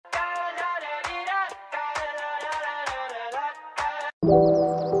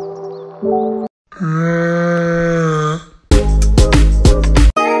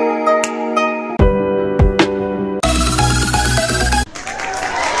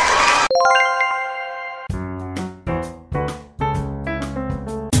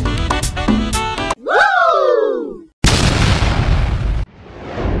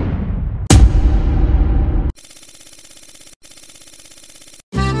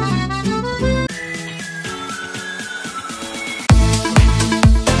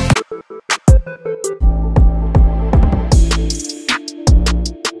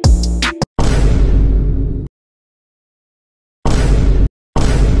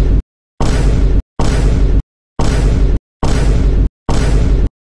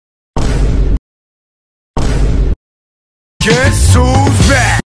Guess who's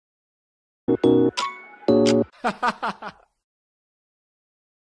back?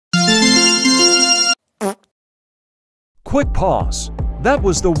 Quick pause. That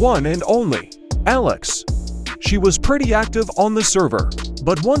was the one and only Alex. She was pretty active on the server,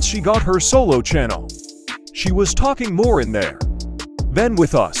 but once she got her solo channel, she was talking more in there than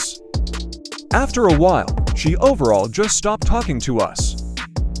with us. After a while, she overall just stopped talking to us.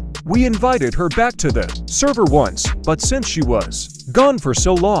 We invited her back to the server once, but since she was gone for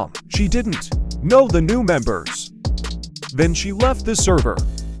so long, she didn't know the new members. Then she left the server.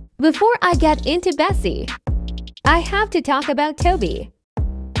 Before I get into Bessie, I have to talk about Toby.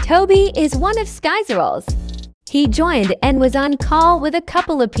 Toby is one of Sky's roles. He joined and was on call with a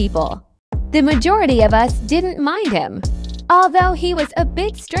couple of people. The majority of us didn't mind him, although he was a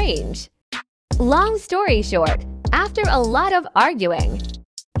bit strange. Long story short, after a lot of arguing,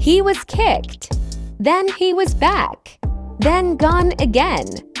 he was kicked. Then he was back. Then gone again.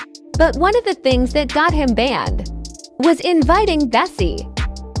 But one of the things that got him banned was inviting Bessie.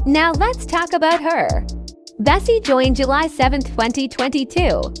 Now let's talk about her. Bessie joined July 7,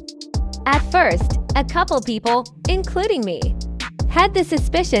 2022. At first, a couple people, including me, had the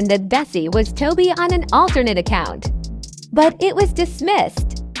suspicion that Bessie was Toby on an alternate account. But it was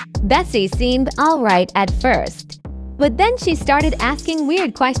dismissed. Bessie seemed alright at first. But then she started asking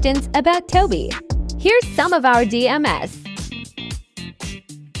weird questions about Toby. Here's some of our DMS.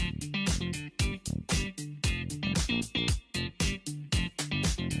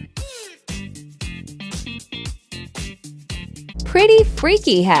 Pretty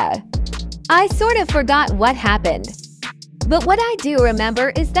freaky, huh? I sort of forgot what happened. But what I do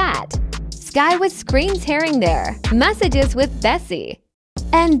remember is that Sky was screen sharing their messages with Bessie.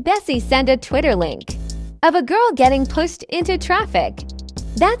 And Bessie sent a Twitter link of a girl getting pushed into traffic.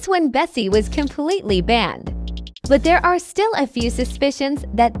 That's when Bessie was completely banned. But there are still a few suspicions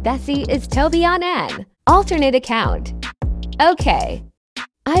that Bessie is Toby on an alternate account. Okay,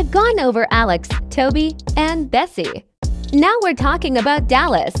 I've gone over Alex, Toby, and Bessie. Now we're talking about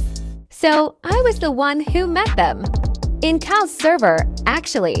Dallas. So I was the one who met them in Cal's server,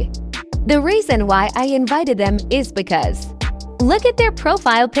 actually. The reason why I invited them is because look at their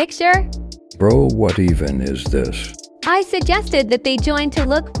profile picture. Bro, what even is this? I suggested that they join to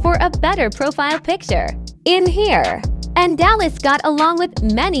look for a better profile picture in here. And Dallas got along with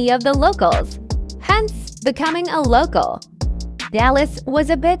many of the locals, hence becoming a local. Dallas was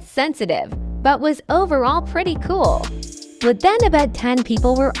a bit sensitive, but was overall pretty cool. But then about 10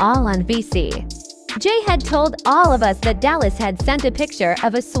 people were all on VC. Jay had told all of us that Dallas had sent a picture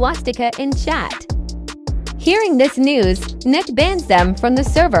of a swastika in chat. Hearing this news, Nick bans them from the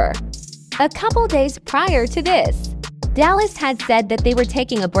server. A couple days prior to this, Dallas had said that they were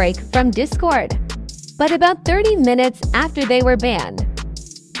taking a break from Discord. But about 30 minutes after they were banned,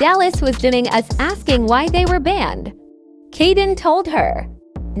 Dallas was DMing us asking why they were banned. Kaden told her.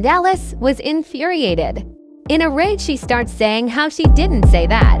 Dallas was infuriated. In a rage, she starts saying how she didn't say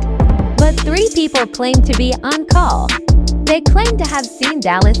that. But 3 people claimed to be on call. They claimed to have seen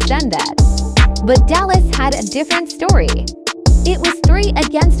Dallas send that. But Dallas had a different story. It was 3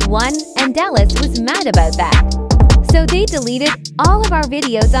 against 1, and Dallas was mad about that. So they deleted all of our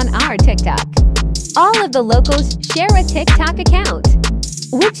videos on our TikTok. All of the locals share a TikTok account,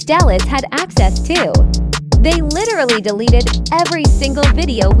 which Dallas had access to. They literally deleted every single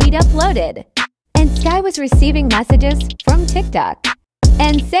video we'd uploaded. And Sky was receiving messages from TikTok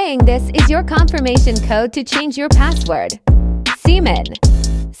and saying this is your confirmation code to change your password. Seaman.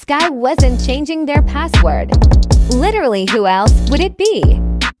 Sky wasn't changing their password. Literally, who else would it be?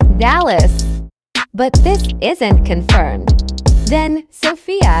 Dallas. But this isn't confirmed. Then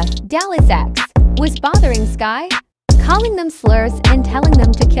Sophia, Dallas' ex, was bothering Sky, calling them slurs and telling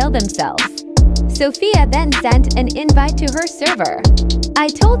them to kill themselves. Sophia then sent an invite to her server. I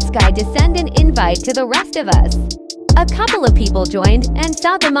told Sky to send an invite to the rest of us. A couple of people joined and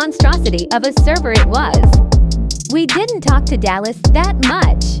saw the monstrosity of a server it was. We didn't talk to Dallas that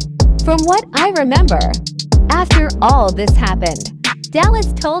much. From what I remember, after all this happened,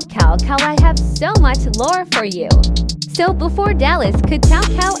 Dallas told Cal, I have so much lore for you. So before Dallas could tell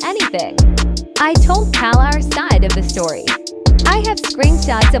Cal anything, I told Cal our side of the story. I have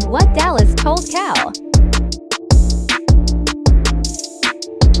screenshots of what Dallas told Cal.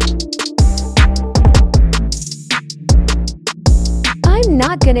 I'm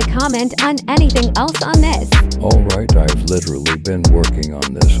not gonna comment on anything else on this. Alright, I've literally been working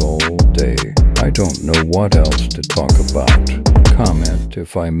on this all day. I don't know what else to talk about. Comment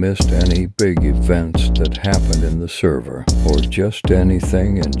if I missed any big events that happened in the server, or just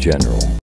anything in general.